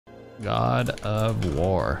God of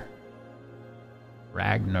War.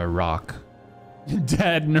 Ragnarok.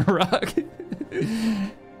 Dad Narok.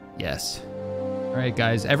 Yes. All right,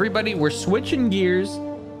 guys. Everybody, we're switching gears.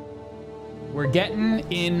 We're getting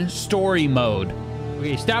in story mode.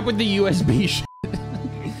 Okay, stop with the USB shit.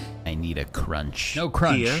 I need a crunch. No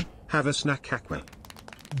crunch. Here, have a snack, Aqua.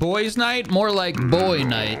 Boys night? More like boy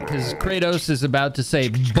night, because Kratos is about to say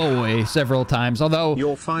boy several times. Although,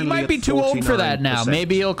 he might be too old for that now.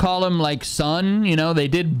 Maybe he'll call him, like, son. You know, they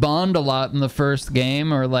did bond a lot in the first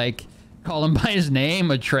game. Or, like, call him by his name,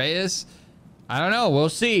 Atreus. I don't know. We'll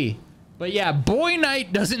see. But, yeah, boy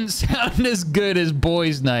night doesn't sound as good as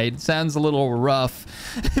boys night. It sounds a little rough.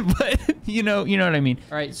 But, you know what I mean.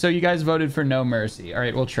 All right, so you guys voted for No Mercy. All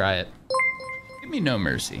right, we'll try it. Give me No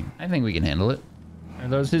Mercy. I think we can handle it. Are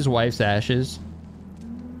those his wife's ashes?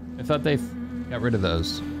 I thought they got rid of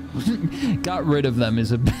those. Got rid of them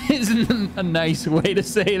isn't a nice way to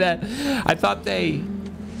say that. I thought they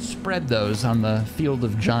spread those on the field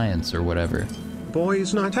of giants or whatever.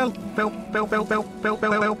 Boys night, help, help, help, help, help, help,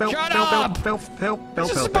 help, help, shut up!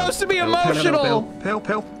 This is supposed to be emotional. Help, help,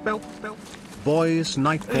 help, help. Boys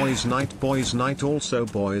night, also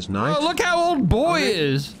boys night. Oh, look how old boy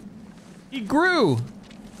is. He grew.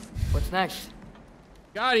 What's next?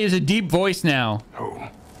 God, he has a deep voice now. Oh.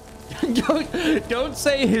 Don't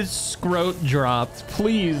say his scrot dropped,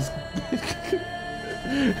 please.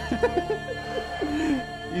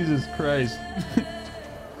 Jesus Christ.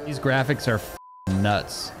 These graphics are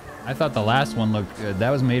nuts. I thought the last one looked good. That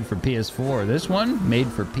was made for PS4. This one, made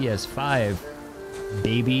for PS5.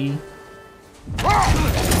 Baby. Get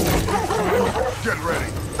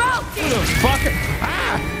ready. Who the fuck?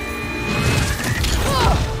 Ah!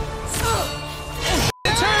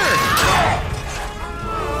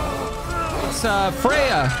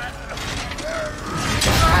 Freya.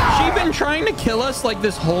 She been trying to kill us like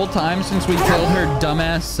this whole time since we killed her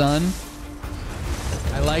dumbass son.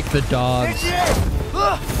 I like the dogs.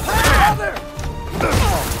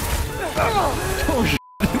 Oh shit.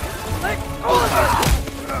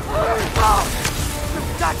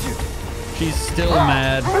 She's still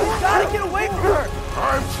mad. Gotta get away from her.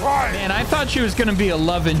 I'm trying. Man, I thought she was gonna be a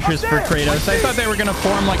love interest for Kratos. I thought they were gonna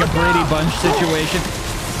form like a Brady Bunch situation.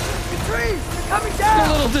 Coming I'm down.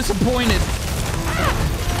 a little disappointed.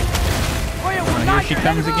 Oh, here she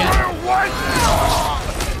comes again.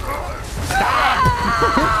 Stop!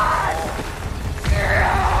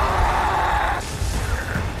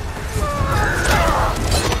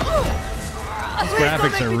 These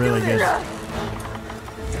graphics are really good.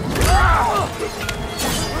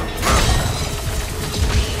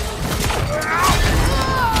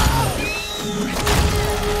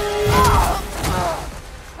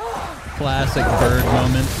 Classic bird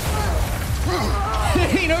moment.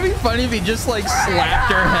 You know, it'd be funny if he just like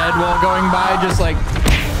slapped her head while going by, just like.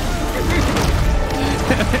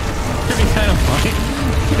 It'd be kind of funny.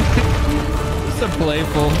 Just so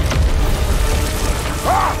playful.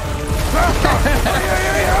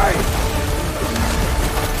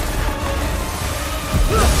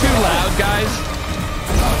 Too loud, guys.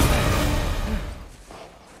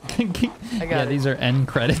 Yeah, these are end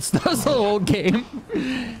credits. That was the whole game.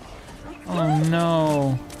 Oh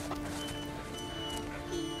no.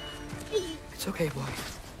 It's okay, boy.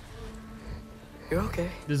 You're okay.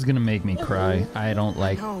 This is gonna make me cry. I don't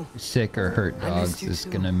like sick or hurt dogs. This is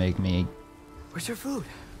gonna make me. Where's your food?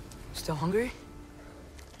 Still hungry?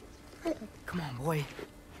 Come on, boy.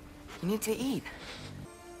 You need to eat.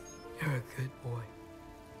 You're a good boy.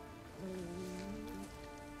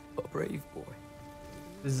 A brave boy.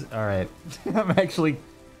 This is all right. I'm actually.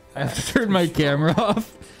 I have to turn my camera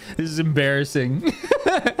off. This is embarrassing.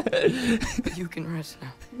 You can rest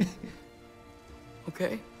now.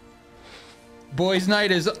 Okay? Boys'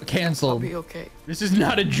 night is canceled. I'll be okay. This is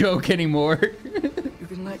not a joke anymore. You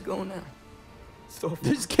can let go now. So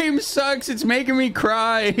this game sucks. It's making me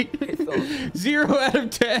cry. 0 out of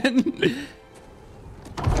 10.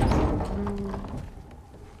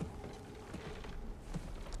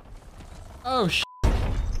 Oh, shit.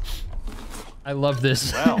 I love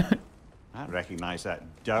this. Well, I recognize that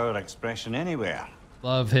dour expression anywhere.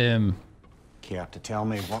 Love him. Care to tell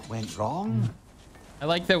me what went wrong? I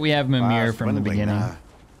like that we have Mimir from the beginning. Now.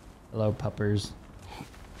 Hello, puppers.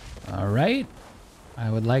 All right.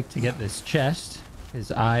 I would like to get this chest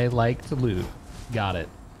because I like to loot. Got it.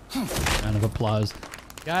 Round of applause.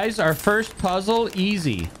 Guys, our first puzzle,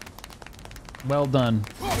 easy. Well done.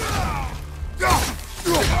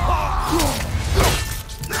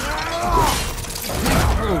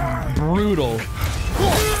 Oh, brutal.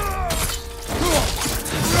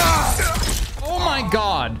 Oh my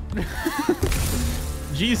god.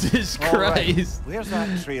 Jesus All right, Christ. where's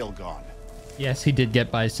that trail gone? Yes, he did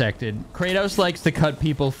get bisected. Kratos likes to cut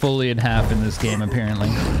people fully in half in this game,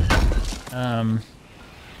 apparently.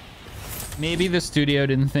 Maybe the studio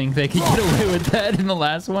didn't think they could get away with that in the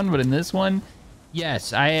last one, but in this one,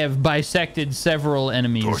 yes, I have bisected several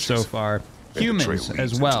enemies so far. Humans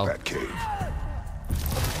as well.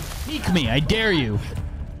 Sneak me, I dare you.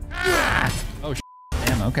 Ah! Oh,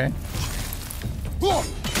 damn, okay.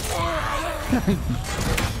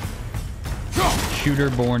 Shooter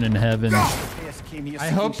born in heaven. I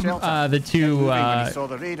hope the two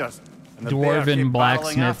dwarven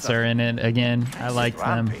blacksmiths are in it again. I like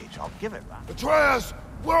them. Atreus,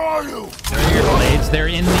 where are you? They're your blades. They're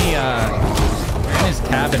in the they're in his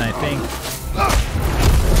cabin, I think.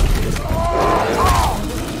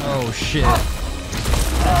 Oh shit.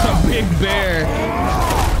 That's a big bear.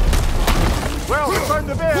 Well, we found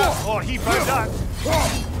the bear, or he found us.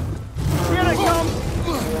 Here it comes.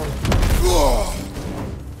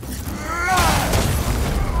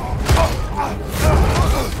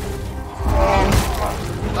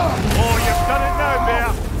 Oh, you've done it now, bear.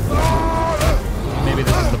 Maybe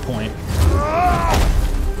this is the point.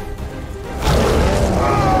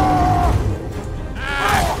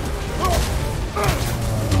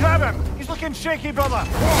 Grab him. He's looking shaky, brother.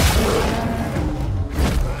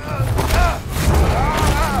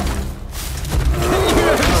 Can you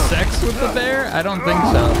have sex with the bear? I don't think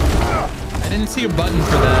so. I didn't see a button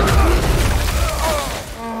for that.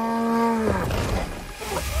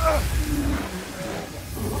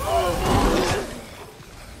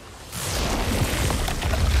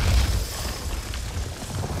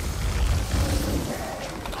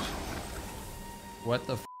 What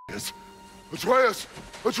the f? Atreus!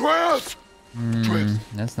 Atreus!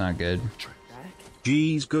 That's not good.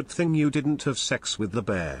 Geez, good thing you didn't have sex with the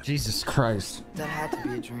bear. Jesus Christ. That had to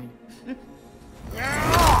be a dream.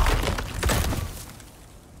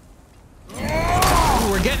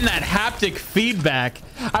 Ooh, we're getting that haptic feedback.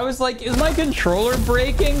 I was like, is my controller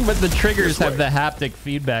breaking? But the triggers have the haptic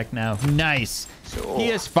feedback now. Nice. So,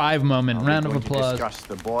 PS5 moment. Round of applause. Discuss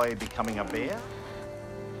the boy becoming a bear?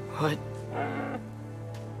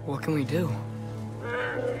 What can we do?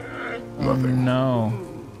 Oh, no.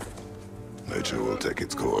 Nature will take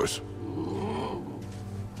its course.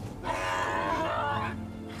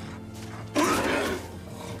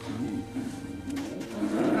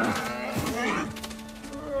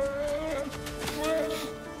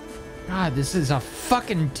 God, this is a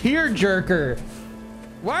fucking tearjerker.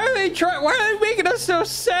 Why are they making us so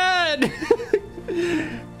sad?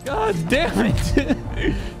 God damn it.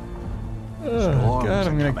 Oh, God,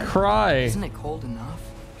 I'm gonna cry. Isn't it cold enough?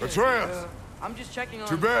 Atreus! I'm just checking on...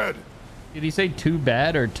 To bed! Did he say too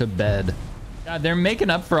bad or to bed? God, they're making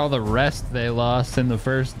up for all the rest they lost in the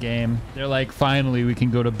first game. They're like, finally, we can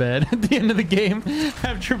go to bed at the end of the game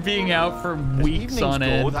after being out for weeks on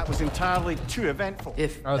end. That was entirely too eventful.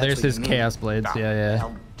 Oh, there's his Chaos Blades. Yeah.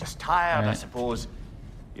 Well, just tired, I Right. suppose.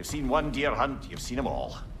 You've seen one deer hunt, you've seen them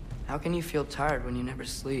all. How can you feel tired when you never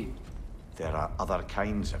sleep? There are other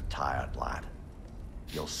kinds of tired, lad.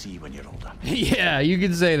 You'll see when you're older. Yeah, you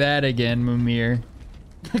can say that again, Mimir.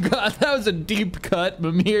 God, that was a deep cut,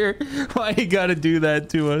 Mimir. Why you gotta do that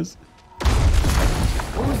to us?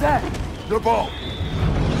 What was that? The ball!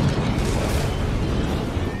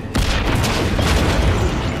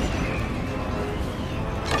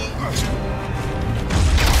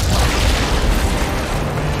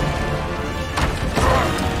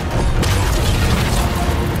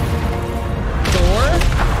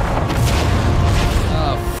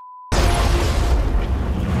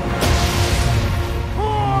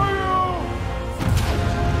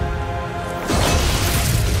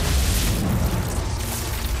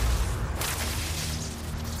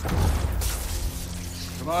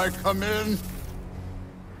 Can I come in?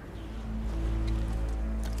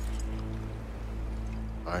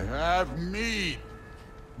 I have meat.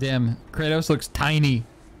 Damn, Kratos looks tiny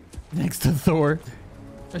next to Thor.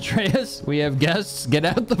 Atreus, we have guests. Get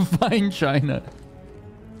out the fine china.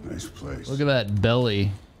 Nice place. Look at that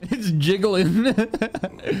belly. It's jiggling.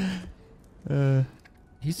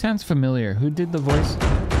 He sounds familiar. Who did the voice?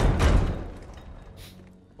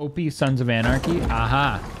 Opie Sons of Anarchy?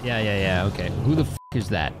 Aha. Yeah. Okay. Who the f is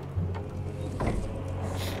that?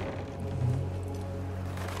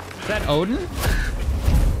 Is that Odin?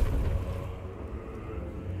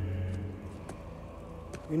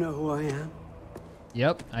 You know who I am?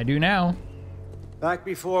 Yep, I do now. Back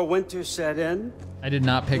before winter set in, I did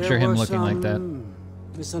not picture there him were looking like that. some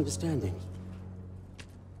misunderstandings.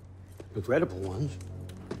 Regrettable ones.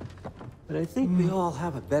 But I think we all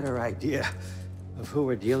have a better idea of who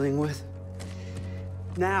we're dealing with.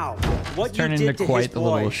 Now, what you Turn did into to quite his the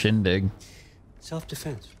boy. little shindig.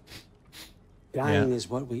 Self-defense. Dying is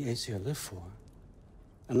what we Aesir live for.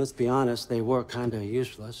 And let's be honest, they were kind of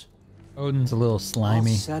useless. Odin's a little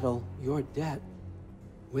slimy. I'll settle your debt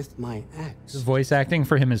with my ex. The voice acting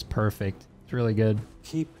for him is perfect. It's really good.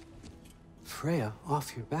 Keep Freya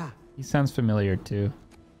off your back. He sounds familiar too.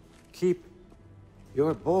 Keep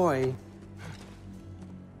your boy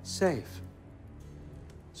safe.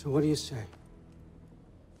 So what do you say?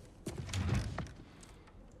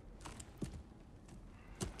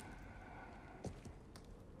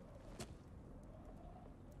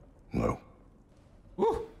 No.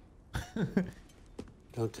 Woo.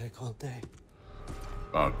 Don't take all day.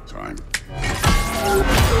 About time.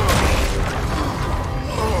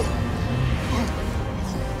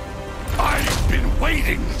 I've been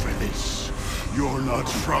waiting for this. You're not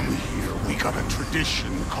from here. We got a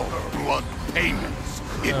tradition called blood payments.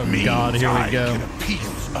 It means God, here we I go. get a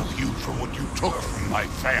piece of you for what you took from my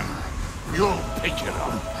family. You'll pick it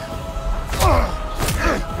up.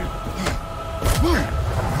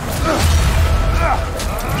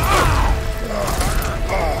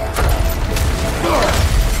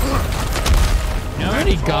 You know how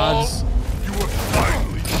many gods? You were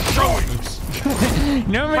finally showing us. You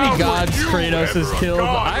know how many How gods were you Kratos has ever a killed?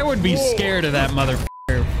 god I would be of war? scared of that motherfucker.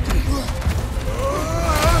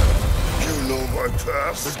 You know my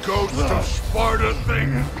past. The ghost of Sparta thing?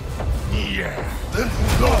 Yeah. Then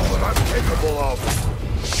you know what I'm capable of.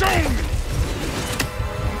 Show me!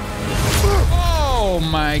 Oh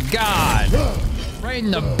my god. Right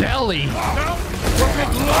in the belly. Now, for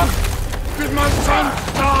good luck, did my son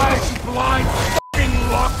die blind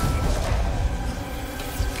fucking luck?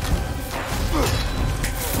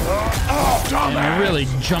 And you're really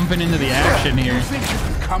jumping into the action You here. think you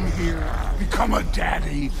can come here, become a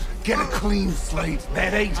daddy, get a clean slate?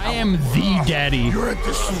 That ain't I how am it the works. daddy. You're a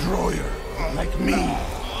destroyer, like me.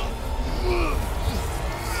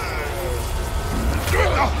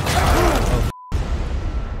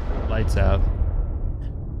 Lights out.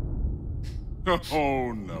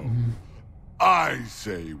 Oh no. I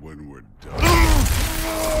say when we're done.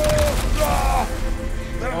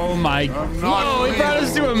 Oh my. I'm not Whoa, he brought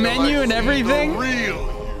us to a leaving menu and until I see the everything? real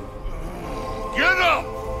you. Get up!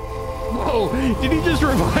 Whoa, did he just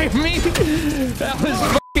revive me? That was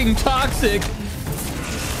fucking toxic.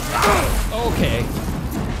 Okay.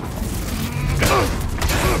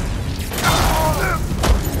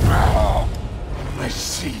 I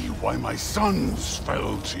see why my sons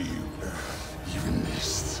fell to you. Even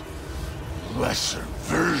this lesser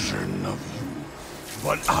version of you.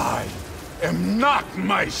 But I am not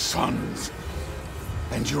my sons.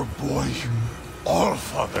 And your boy,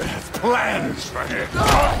 Allfather, has plans for him.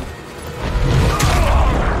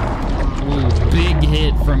 Ooh, big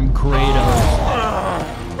hit from Kratos.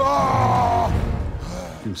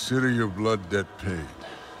 Consider your blood debt paid.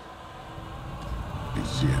 Be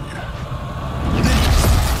seeing ya.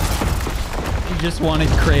 He just wanted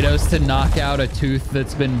Kratos to knock out a tooth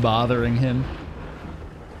that's been bothering him.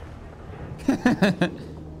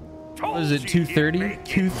 What is it, 230?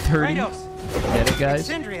 230? Get it, guys?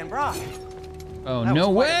 Sindri and Brock. Oh, That no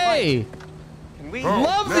was quite a way! Can we?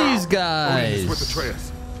 Love these guys!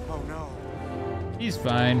 Oh no. He's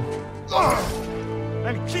fine.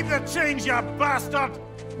 And keep the change, you bastard!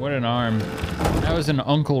 What an arm. That was an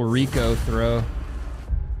Uncle Rico throw.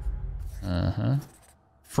 Uh-huh.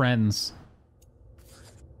 Friends.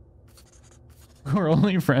 We're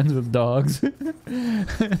only friends with dogs.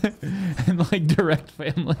 And like direct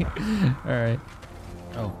family. Alright.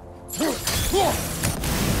 Oh.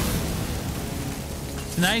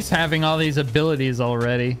 It's nice having all these abilities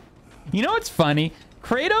already. You know what's funny?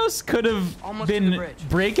 Kratos could have Almost to the been bridge.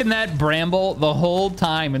 breaking that bramble the whole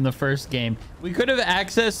time in the first game. We could have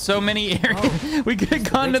accessed so many areas. We could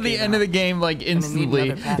have gone to the end of the game like instantly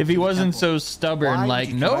another path if to he the wasn't temple. so stubborn. Why Like,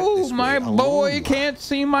 did you drive no, this my way boy alone?" can't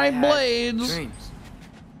see my blades. Dreams.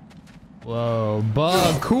 Whoa,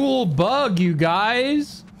 bug. Cool bug, you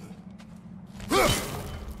guys.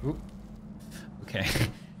 Oop. Okay.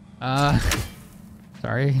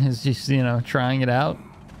 Sorry. It's just, you know, trying it out.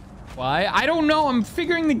 Why? I don't know. I'm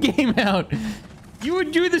figuring the game out. You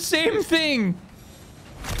would do the same thing.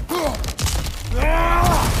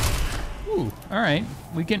 Ooh, all right.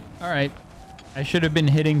 We can, all right. I should have been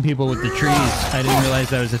hitting people with the trees. I didn't realize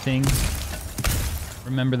that was a thing.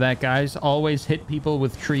 Remember that, guys? Always hit people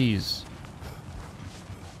with trees.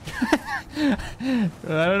 I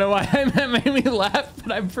don't know why that made me laugh,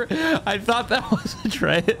 but I thought that was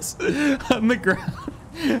Atreus on the ground.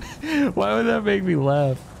 Why would that make me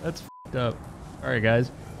laugh? That's fucked up. All right, guys.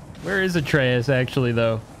 Where is Atreus actually,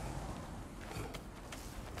 though?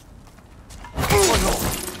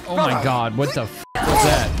 Oh my god, what the f was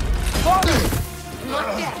that?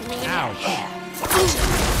 Ouch.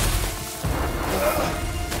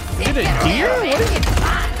 Is it a deer? What is it?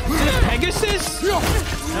 Is it a Pegasus? No.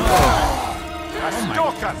 A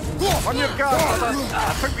stalker! On your guard, brother!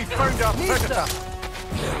 I think we found our predator!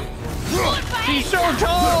 She's so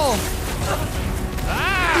tall!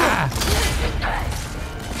 Ah!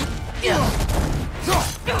 Your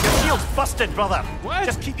shield's busted, brother! What?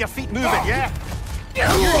 Just keep your feet moving, yeah?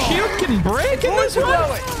 Your shield can break in this one?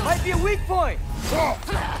 Might be a weak point. I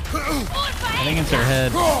think it's her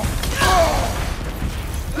head.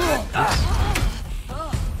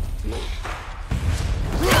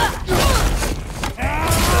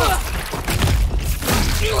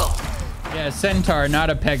 Yeah, centaur, not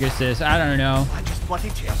a Pegasus. I don't know. I just bloody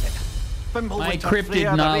checked it. My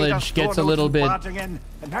cryptid knowledge gets a little bit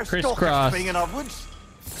crisscrossed.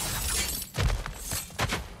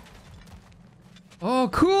 Oh,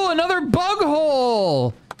 cool! Another bug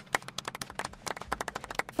hole!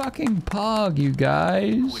 Fucking pog, you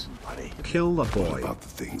guys. Kill the boy. About the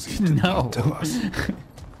things he did No. not tell us.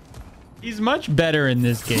 He's much better in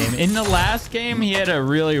this game. In the last game, he had a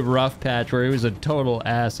really rough patch where he was a total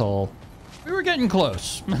asshole. We were getting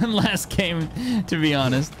close. Last game, to be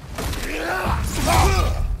honest.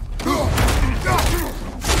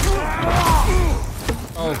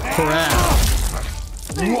 Oh, crap.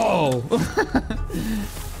 Whoa.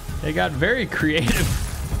 They got very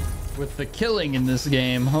creative with the killing in this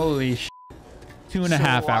game. Holy sh**.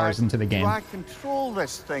 2.5 hours into the game. Do I control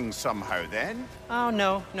this thing somehow then? Oh,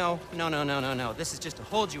 no. This is just to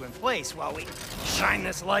hold you in place while we shine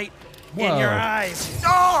this light in your eyes.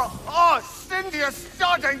 Oh, Cindy, you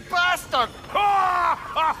sodding bastard!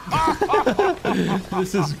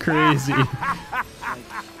 This is crazy.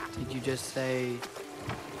 Did you just say...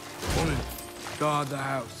 Woman, guard the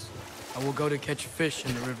house. I will go to catch fish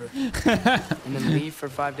in the river. And then leave for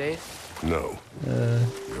 5 days? No.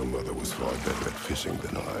 Your mother was far better at fishing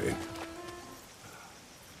than I. Is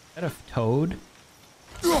that a toad?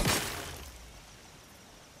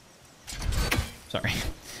 Sorry.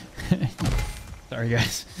 Sorry,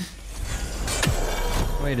 guys.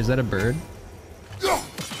 Wait, is that a bird?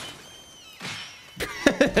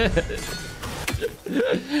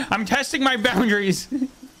 I'm testing my boundaries.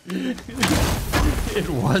 It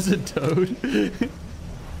was a toad.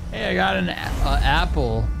 Hey, I got an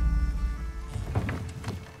apple.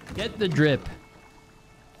 Get the drip.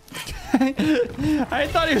 I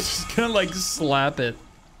thought he was just gonna like slap it.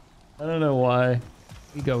 I don't know why.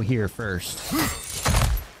 We go here first.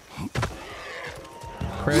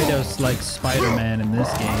 Kratos like Spider-Man in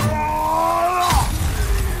this game.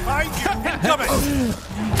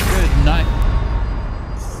 Good night.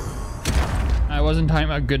 I wasn't talking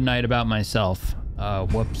about good night about myself.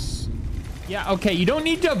 Whoops. Yeah, okay, you don't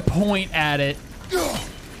need to point at it.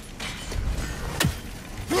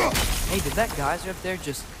 Hey, did that geyser up there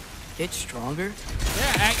just get stronger?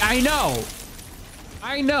 Yeah, I know.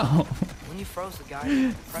 I know. When you froze the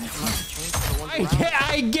geyser, pressure must have changed for the ones around.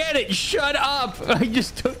 I get it. Shut up. I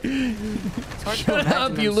just took... Shut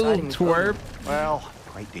up, you little twerp. Well,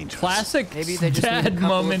 quite dangerous. Classic Maybe they just need a dad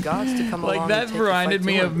couple of moment. gods to come Like along that and take the reminded fight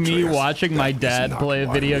me to of him. me watching my That is dad not play a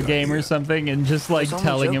why video we are game or here. something and just like It's only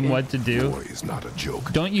telling him joking. what to do. War is not a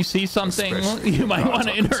joke. Don't you see something Especially you might gods want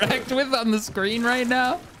to are interact concerned. with on the screen right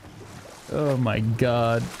now? Oh my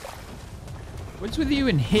god. What's with you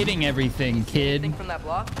and hitting everything, kid? Anything from that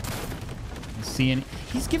block? See any?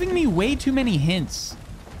 He's giving me way too many hints.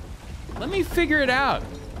 Let me figure it out.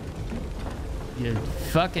 You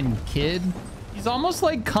fucking kid. He's almost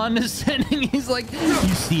like condescending. He's like, you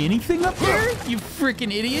see anything up there? You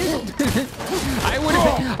freaking idiot.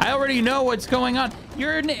 I already know what's going on.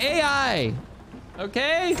 You're an AI.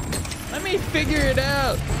 Okay? Let me figure it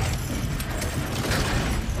out.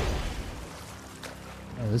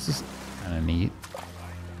 Oh, this is kind of neat.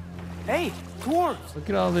 Hey, dwarves! Look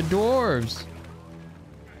at all the dwarves.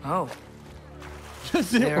 Oh,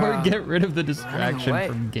 Just it They're, or get rid of the running distraction away.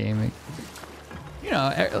 from gaming. You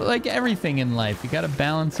know, like everything in life, you gotta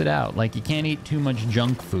balance it out. Like you can't eat too much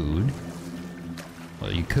junk food.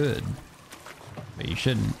 Well, you could, but you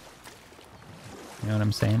shouldn't. You know what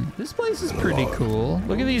I'm saying? This place is pretty cool.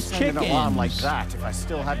 Look at these Send an alarm like chickens. that if I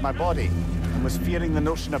still had my body and was fearing the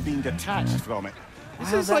notion of being detached from it.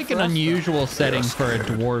 This is like an unusual setting for a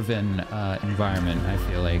dwarven environment, I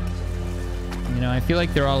feel like. You know, I feel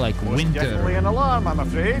like they're all like Most definitely an winter. alarm, I'm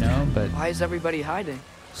afraid. You know, but why is everybody hiding?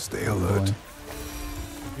 Stay alert.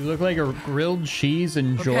 you look like a grilled cheese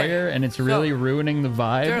enjoyer, and it's really ruining the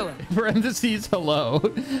vibe. Sterling. Parentheses, hello.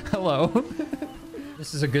 Hello.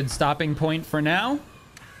 This is a good stopping point for now.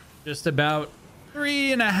 Just about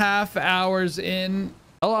 3.5 hours in.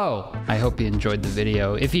 Hello, I hope you enjoyed the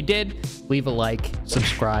video. If you did, leave a like,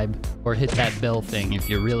 subscribe, or hit that bell thing if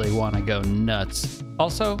you really want to go nuts.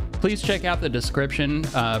 Also, please check out the description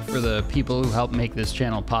for the people who help make this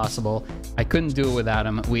channel possible. I couldn't do it without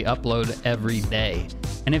them. We upload every day.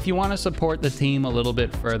 And if you want to support the team a little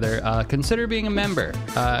bit further, consider being a member.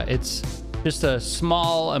 It's just a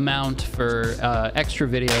small amount for extra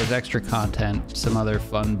videos, extra content, some other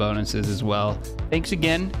fun bonuses as well. Thanks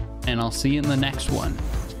again, and I'll see you in the next one.